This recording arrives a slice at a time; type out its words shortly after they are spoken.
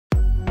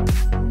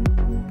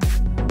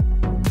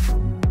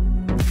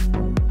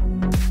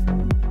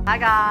Hi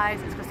guys,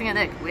 it's Christine and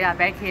Nick. We are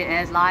back here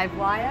at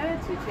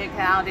Livewire to check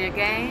out their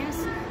games.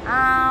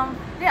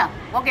 Yeah,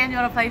 what game do you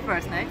want to play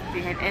first, Nick? Do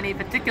you have any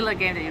particular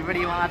game that you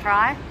really want to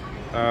try?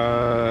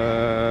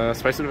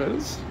 Space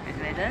Invaders? Space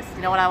Invaders?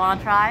 You know what I want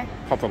to try?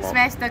 Hop along.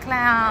 Smash the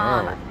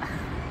Clown! Oh.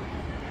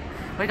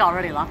 We got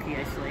really lucky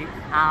actually.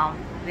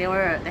 They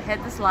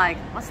had this like,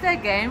 what's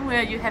that game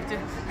where you have to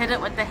hit it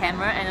with the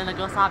hammer and then it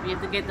goes up, you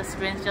have to get the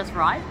strings just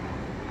right?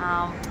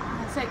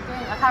 What's that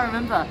game? I can't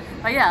remember.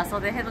 But yeah, so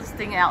they had this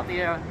thing out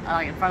there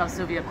in front of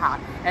Sylvia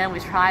Park, and then we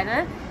tried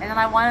it, and then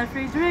I won a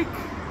free drink.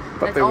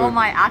 That's all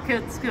my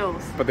arcade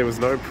skills. But there was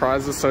no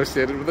prize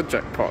associated with the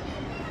jackpot.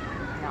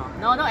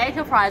 No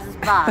arcade prizes,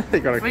 but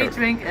free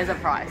drink is a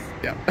prize.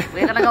 Yeah.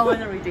 We're gonna go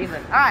in and redeem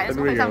it. Alright, let's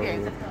go play some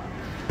games.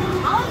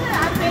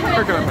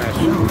 Coconut Mash.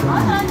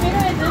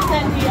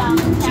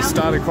 She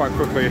started quite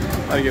quickly.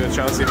 I didn't get a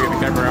chance to get the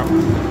camera out.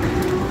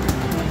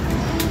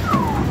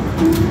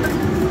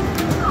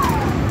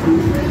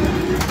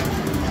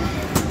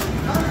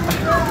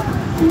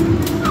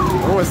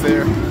 Almost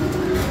there.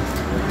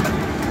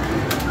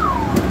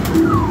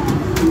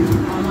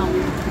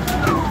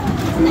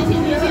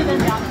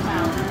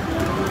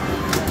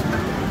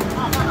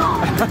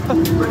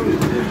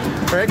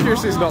 Her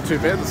accuracy is not too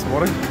bad this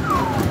morning.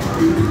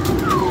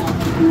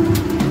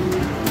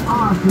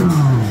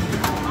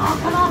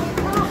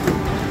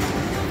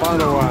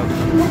 Final one.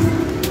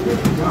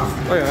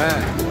 Look at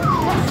that.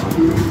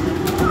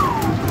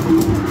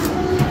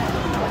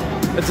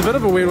 It's a bit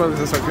of a weird one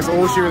this one because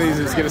all she really needs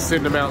is get a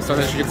certain amount so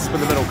that she gets to spin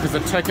the middle, because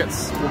the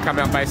tickets will come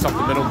out based off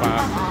the middle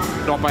bar,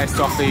 not based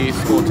off the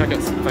score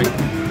tickets thing.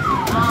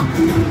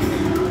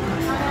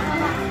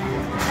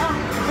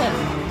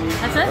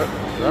 That's it?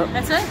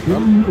 That's it?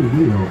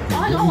 Oh,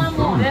 I got one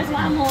more. There's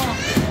one more.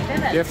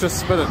 You have to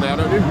spin it now,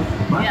 don't you?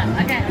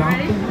 Yeah, okay,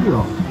 ready?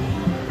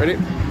 Ready?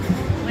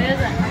 Where is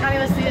it? I can't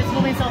even see it. It's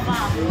moving so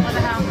fast. What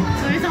the hell?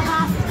 It's moving so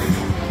fast.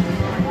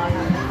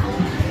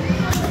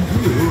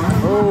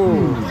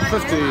 Oh,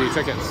 50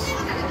 tickets.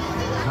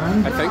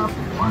 I think.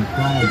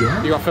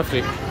 You got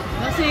 50.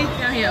 Let's see.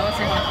 Down here, let's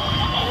see.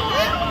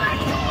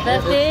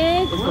 50?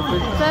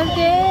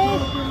 50?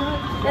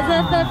 Is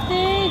it 50.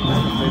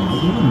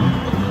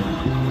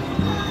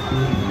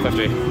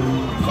 50.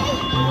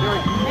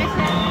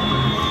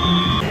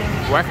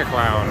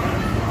 Whack-A-Clown.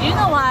 Do you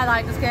know why I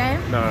like this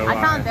game? No, I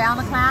can't down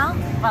the clown,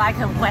 but I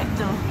can whack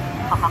them.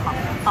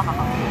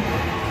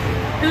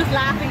 Who's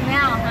laughing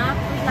now, huh?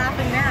 Who's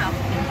laughing now?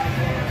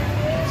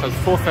 So it's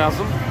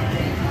 4,000,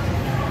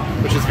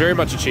 which is very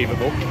much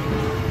achievable.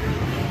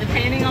 The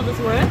painting of this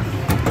works.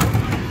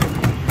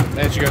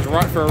 And she goes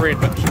right for a red,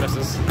 but she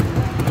misses.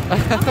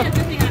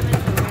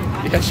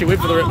 Yeah, she went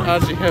for the red. Oh,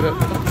 she hit it.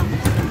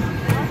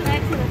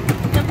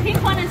 The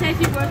pink one is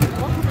actually working.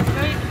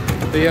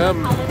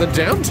 The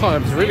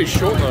downtime is really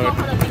short though.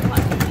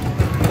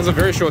 There's a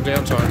very short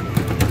downtime.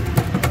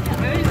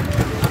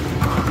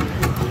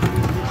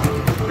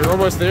 You're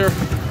almost there.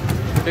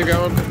 Keep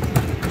going.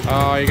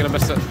 Oh, you're gonna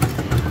miss it.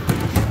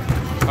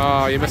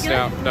 Oh, you missed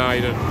out. No,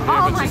 you didn't.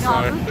 Oh my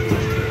god.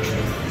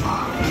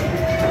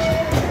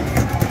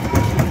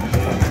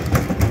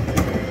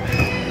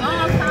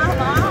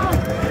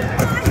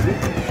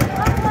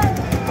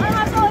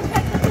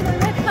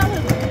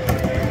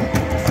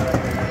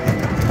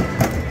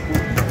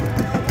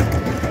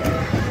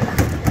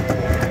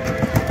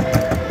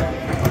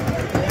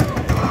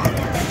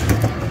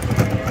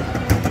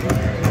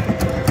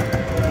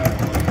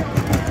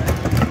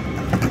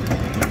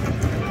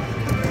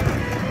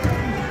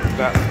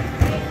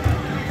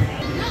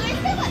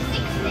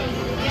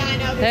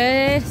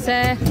 Ready,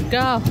 set,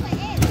 go.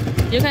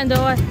 You can do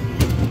it.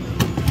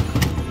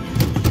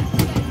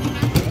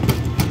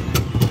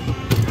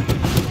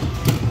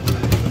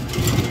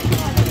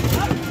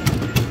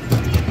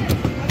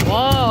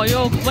 Whoa,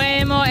 you're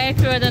way more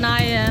accurate than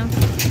I am.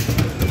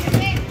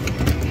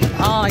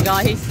 Oh my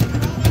god, he's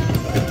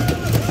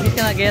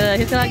gonna get it.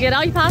 He's gonna get it.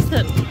 Oh, he passed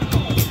it.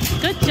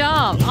 Good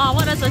job. Oh,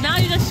 what is it? Now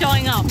you're just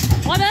showing up.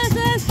 What is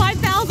this?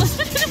 5,000.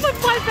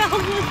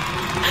 5,000.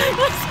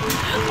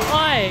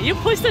 Oi, you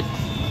pushed it.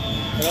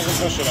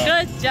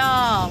 Good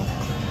job.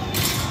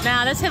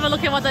 Now let's have a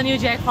look at what the new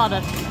jackpot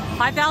is.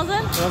 5,000?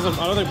 I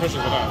don't think pushes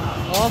it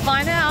up. We'll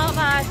find out.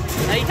 But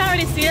you can't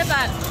really see it,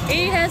 but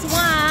he has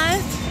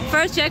won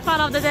first jackpot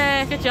of the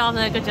day. Good job,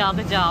 Nick. Good job.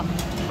 Good job.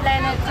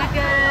 Planet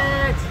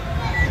ticket.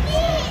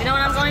 You know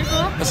what I'm going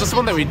for? Is this the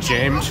one that we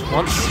jammed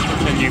once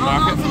in Newmarket?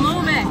 Oh, no, it's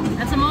moving.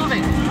 It's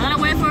moving. I'm gonna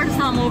wait for it to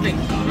start moving.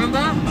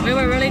 Remember? We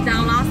were really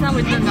down last time.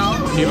 We didn't know.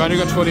 You've only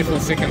got 24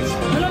 seconds.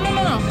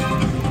 No.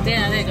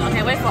 There you go.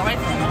 Okay, wait for it.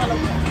 Okay,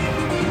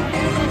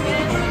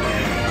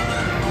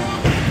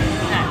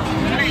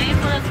 I'm gonna aim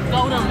for this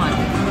golden one.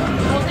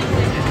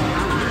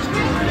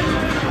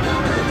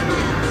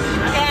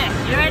 Okay,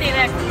 you ready,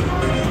 Nick?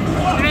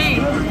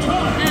 3, 2,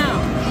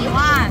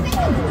 1.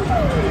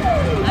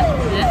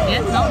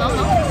 Yes, no. Oh,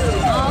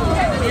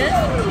 yes.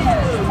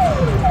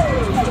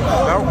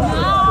 Nope.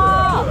 No.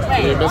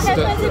 Wait, You missed what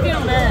happens if you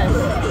miss?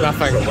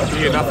 Nothing.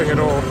 You get nothing at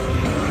all.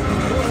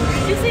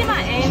 Did you see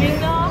my aiming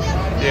though?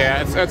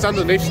 Yeah, it's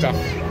underneath stuff.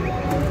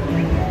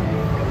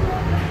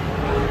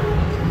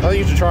 I think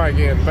you should try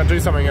again, but do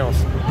something else.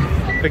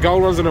 The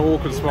gold one's in an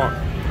awkward spot.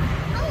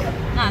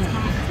 No, it's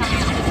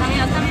coming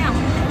out.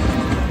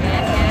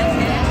 Yes.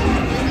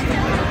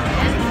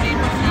 Yes,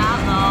 3%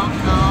 out.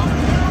 No.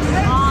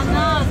 Oh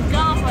no, it's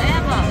gone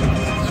forever.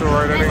 It's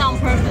alright, That's on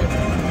purpose.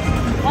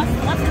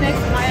 What's the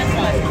next higher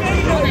side?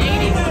 Oh, the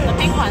 80. The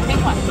pink one.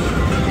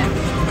 Yeah.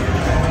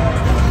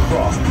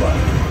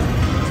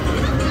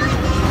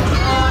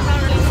 Oh, I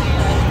can't really see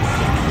it.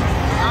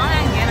 I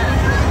didn't get it.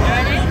 You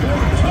ready?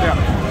 Yeah.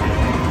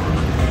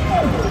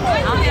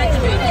 I'll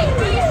deactivate it.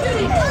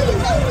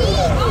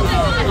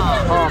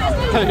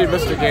 Oh, you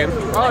missed again.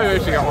 Oh, you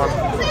actually got one.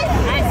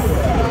 Nice.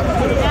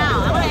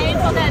 Now, I'm going to aim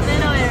for that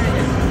middle area.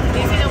 Do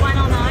you see the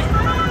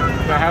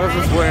 109? Now, how does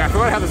this work? I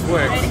forgot how this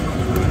works. Ready?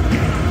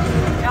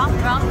 Drop.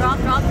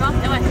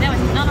 That way.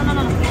 No.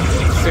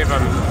 7.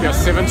 You got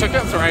 7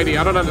 tickets or 80?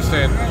 I don't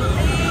understand.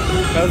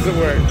 How does it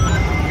work?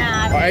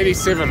 Nah. Oh,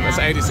 87. It's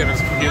 87.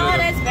 It's No, cumulative.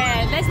 that's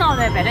bad. That's not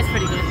that bad. That's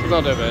pretty good. It's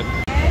not that bad.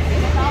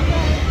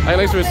 Hey, at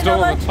least we're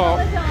still on the top.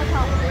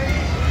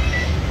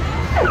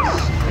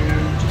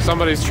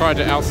 Somebody's tried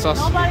to oust us.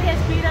 Nobody has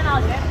beaten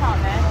our jackpot,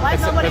 man. Why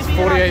is nobody It's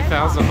beating our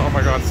 48,000. Oh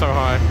my god, so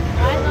high. jackpot?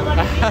 Why is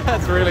nobody beating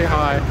That's really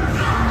high.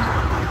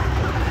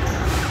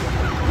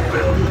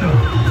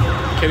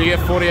 Can you get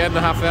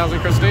 48,500,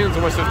 Christine? It's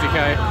almost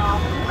 50k. Oh,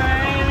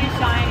 very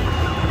shiny.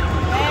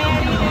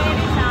 Very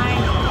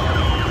shiny.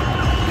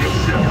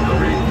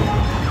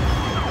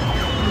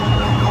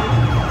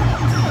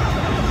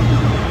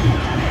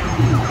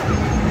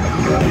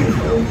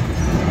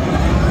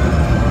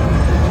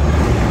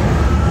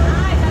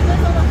 Nice, I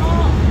missed on the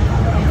ball.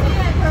 You see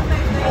that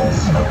perfectly?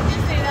 You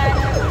see that?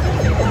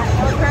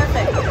 Oh,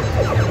 perfect.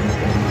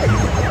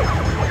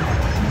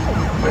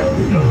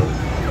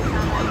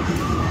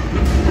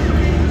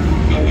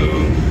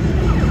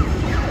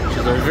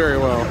 She's doing very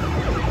well.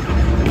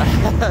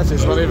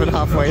 She's not even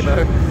halfway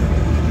though.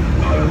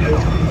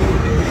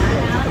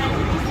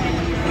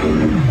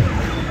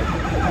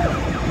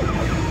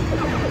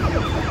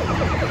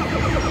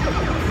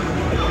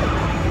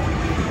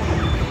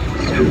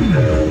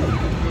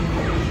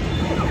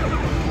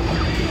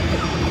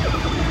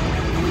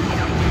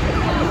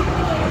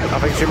 I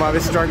think she might be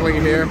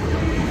struggling here.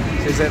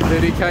 She's at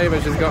 30k,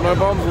 but she's got no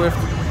bombs left.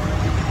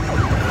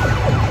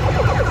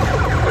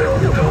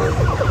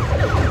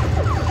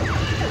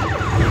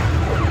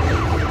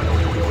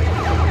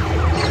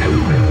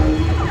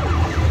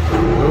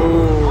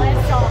 Oh,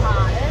 it's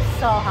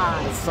so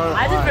hard. It's so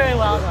I did high. very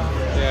well though.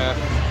 Yeah.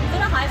 Is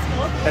it a high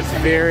school? It's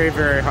very,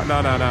 very high.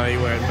 No, you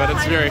weren't. But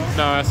it's very.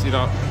 No, actually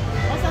not.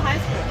 What's the high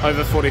school?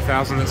 Over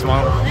 40,000 this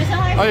mile. There's a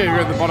high Oh, school. yeah, you're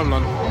at the bottom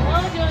one.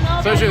 Well, you're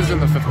nobody. So she was in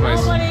the 5th place.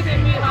 Nobody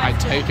can beat high I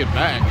school. take it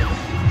back. Of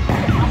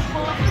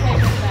course you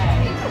take it back.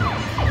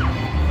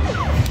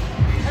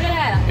 Look at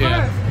that.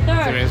 Yeah.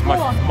 Third. So it's my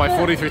fourth.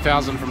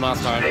 43,000 from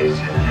last time.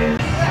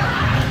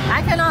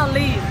 I cannot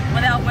leave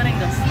without winning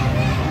this.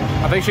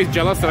 I think she's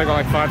jealous that I got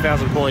like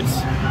 5,000 points.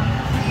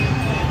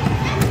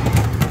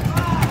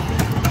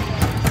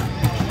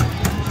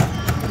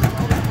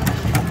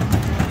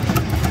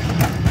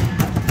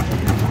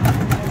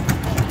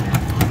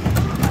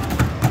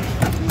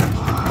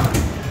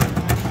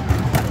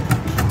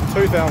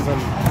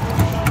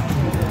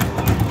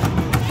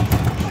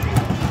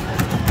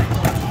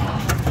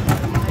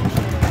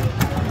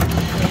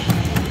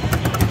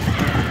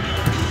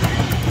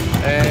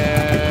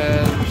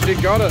 And she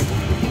got it.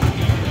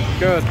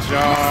 Good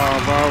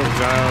job, well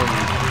done.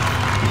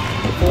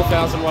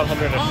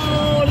 4,100.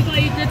 Oh, look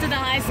what you did to the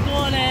high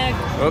school, Nick.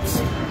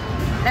 Oops.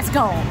 Let's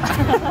go.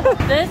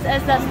 This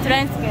is the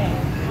strength game.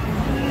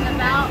 It's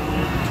about...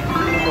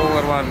 All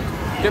in one.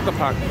 Get the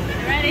puck.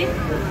 Ready?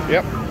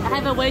 Yep. I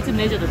have a way to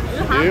measure this.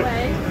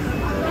 Halfway.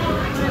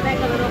 Put it back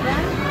a little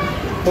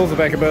bit. Pulls it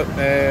back a bit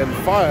and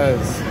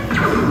fires.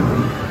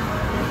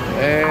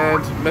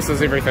 And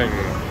misses everything.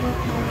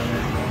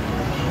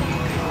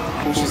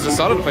 She's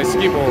decided to play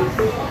skee ball.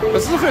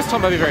 This is the first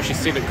time I've ever actually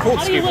seen it called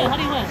How do you skee win? ball. How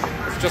do you win?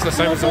 It's just the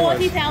same as always.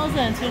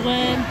 40,000 to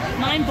win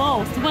 9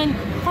 balls. To win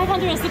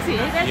 560.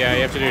 Yeah,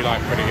 you have to do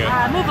like pretty good.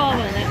 Move over,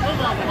 Nick. Move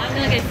over. I'm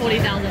gonna get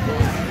 40,000 for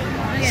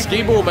this.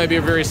 Skee ball may be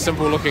a very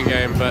simple looking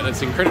game, but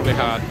it's incredibly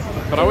hard.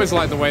 But I always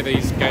like the way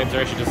these games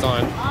are actually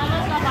designed.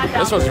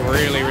 This one's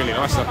really, really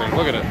nice looking.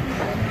 Look at it.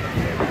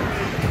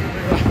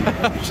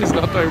 She's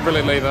not doing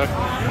brilliantly though.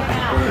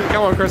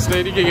 Come on,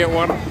 Christine, you can get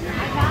one.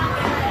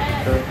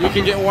 You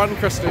can get one,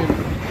 Christine.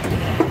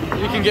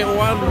 You can get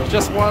one,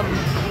 just one.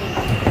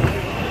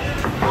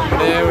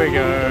 There we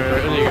go.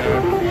 There you go.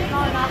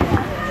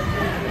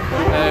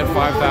 And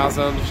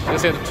 5,000.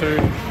 Just hit a 2.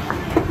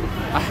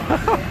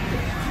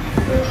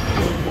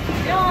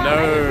 No.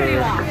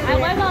 I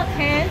went about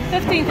 10,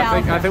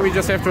 15,000. I think we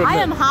just have to I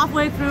am admit.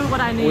 halfway through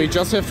what I need. We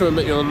just have to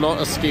admit you're not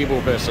a skee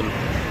ball person.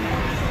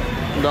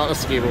 Not a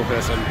skee ball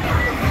person.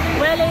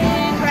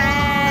 Willie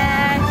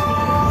crash.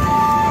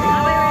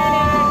 Are we ready?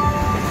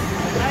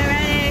 Are we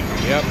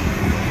ready? Yep.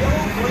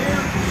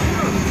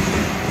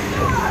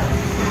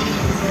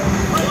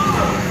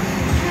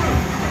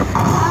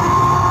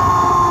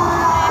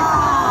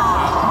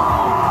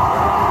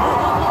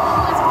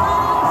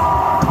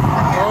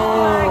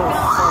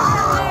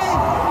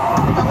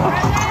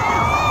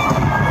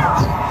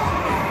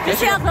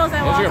 see how close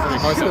I was. You got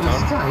pretty close that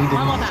time.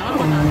 One more time.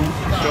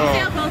 Sure.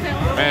 See how close I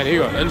was. Man, he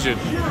got injured.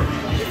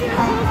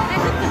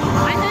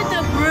 I did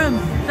the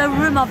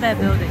room of that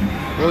building.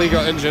 Well, he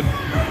got injured. Oh,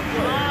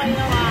 you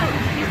know what?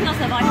 He's not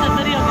surviving the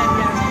video game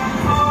here.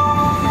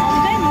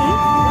 Did they move?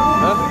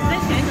 Huh? They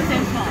changed the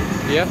same spot.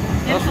 Yeah,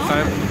 that's the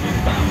same.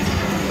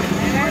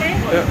 You ready?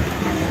 Yeah.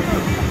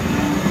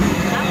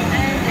 Up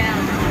and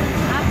down.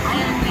 Up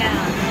and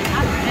down.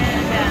 Up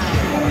and down.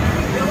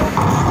 Here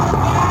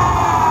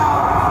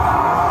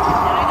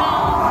we go.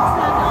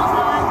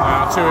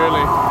 Too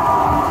early.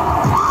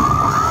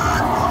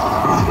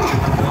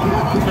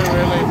 Too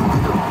early.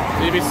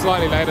 Maybe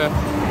slightly later.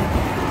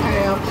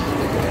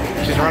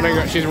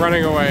 She's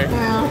running away.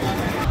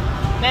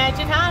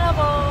 Magic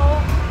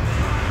Hannibal.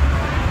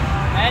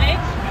 Ready?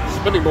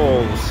 Spinning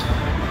balls.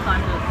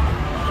 Time to.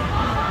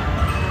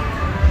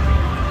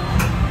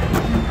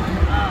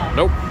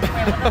 Nope.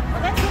 Wait,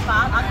 was that too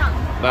fast? I can't.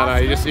 No,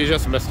 you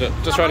just missed it.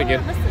 Just try it again.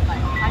 I missed it.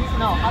 Like, I need to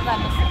know how did I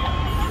miss it.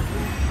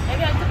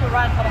 Maybe I took a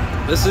right cut.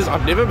 This is,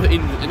 I've never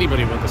been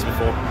anybody with this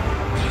before.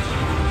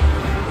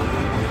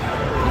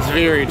 It's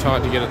very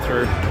tight to get it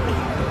through.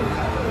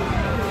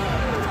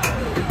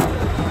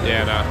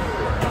 Yeah, no.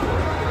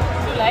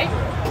 Too late?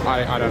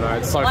 I don't know,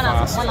 it's so One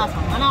fast. last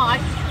one. I know,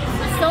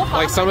 it's so fast.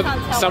 Like I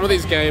can't tell some of what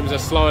these games are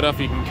slow enough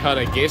you can kind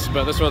of guess,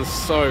 but this one's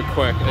so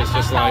quick, it's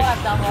just like,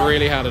 it's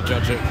really hard to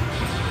judge it.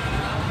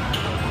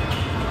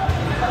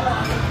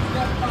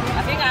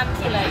 I think I'm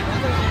too late.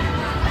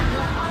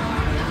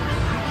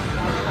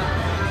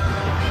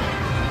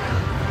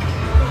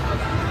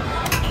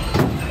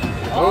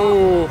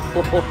 Oh,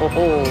 ho, ho, ho,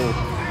 ho.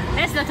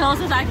 That's the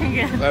closest I can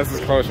get. That's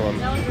a close one.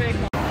 That was really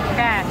close.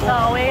 Okay,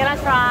 so we're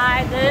gonna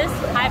try this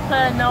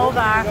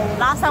Hypernova.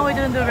 Last time we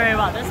didn't do very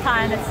well. This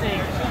time, let's see.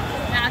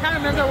 Now, I can't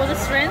remember, was it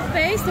strength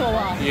based or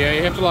what? Yeah,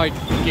 you have to like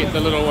get the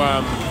little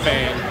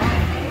fan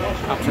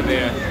up to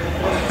there.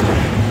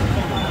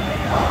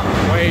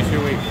 Way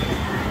too weak.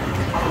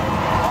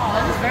 Oh,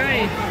 this is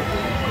very...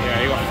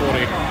 Yeah, you got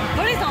 40.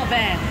 40's not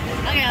bad.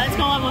 Okay, let's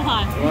go one more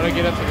time. You want to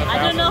get it to the 1,000? I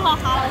don't know how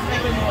hard it's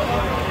making it.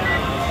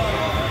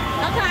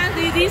 Sometimes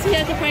it's easy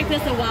to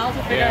practice a while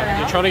to figure it Yeah, out.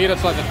 you're trying to get it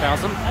to like the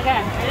 1,000?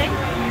 Okay, ready?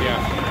 Yeah.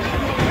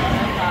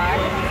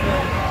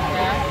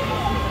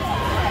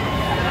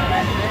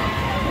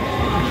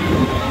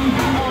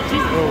 Oh,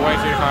 Jesus. Oh, way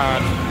too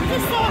hard.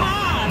 This is so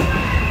hard. Do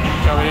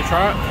you want me to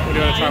try it? Or do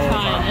you want to try one more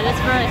time? It is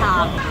very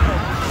hard.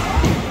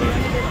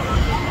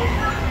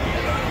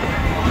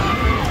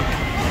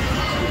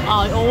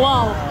 Oh,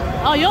 wow.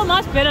 Oh, you're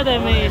much better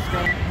than me.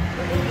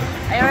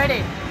 Are you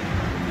ready?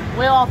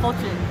 Wheel of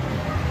Fortune.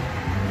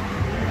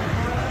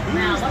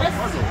 Now,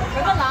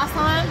 remember last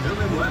time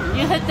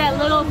you hit that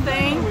little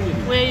thing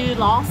where you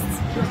lost?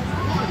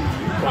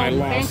 I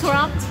lost.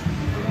 Bankrupt?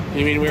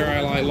 You mean where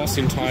I like lost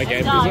the entire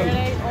game? No, Is it?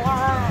 really.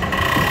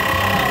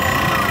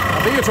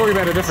 I think you're talking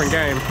about a different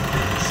game.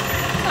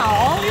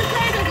 No, you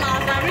played this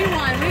last time.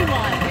 Rewind.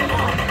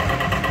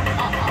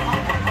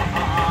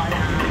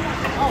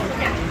 Oh,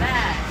 look at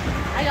that.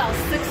 I got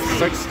 60.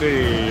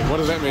 60. What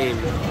does that mean?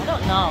 I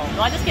don't know.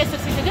 Do I just get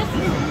 60 tickets?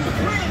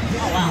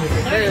 Oh, wow.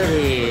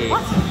 30.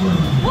 What?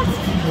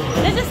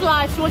 This is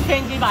like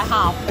shortchanging by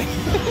half.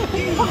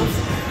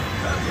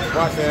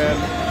 Right then.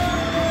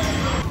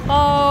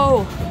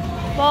 Oh,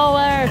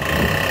 forward.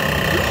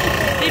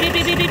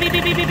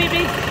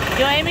 Beep.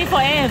 You're aiming for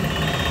M.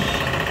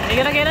 Are you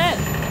gonna get it?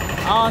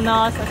 Oh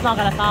no, it's not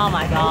gonna. Oh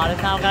my god,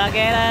 it's not gonna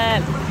get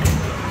it.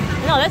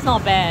 No, that's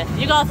not bad.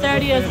 You got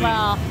 30 as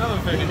well. Another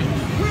 30.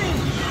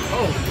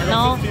 Oh, I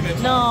No, got 15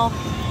 as no. well.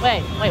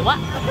 Wait, what?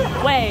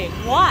 Wait,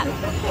 what?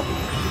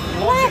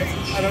 What?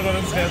 I don't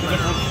understand the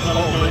difference.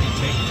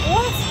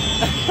 What?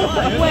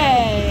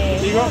 Wait.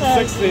 You got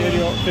 60 and you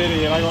got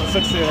 30, and I got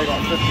 60 and I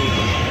got 50.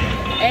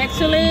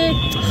 Actually,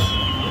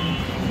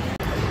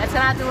 that's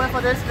gonna do it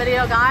for this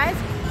video, guys.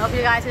 Hope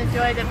you guys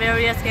enjoyed the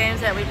various games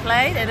that we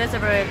played. It is a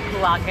very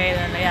cool arcade,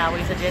 and yeah,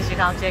 we suggest you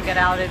come check it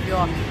out if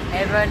you're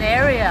ever in the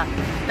area.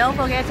 Don't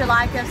forget to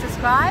like and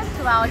subscribe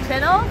to our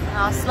channel,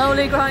 our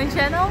slowly growing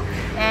channel,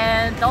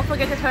 and don't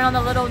forget to turn on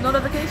the little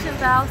notification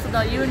bell so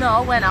that you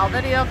know when our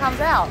video comes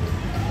out.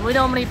 We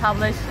normally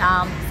publish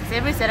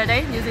every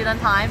Saturday, New Zealand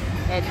time,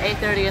 at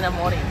 8:30 in the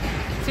morning.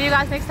 See you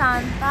guys next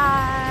time.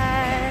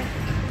 Bye.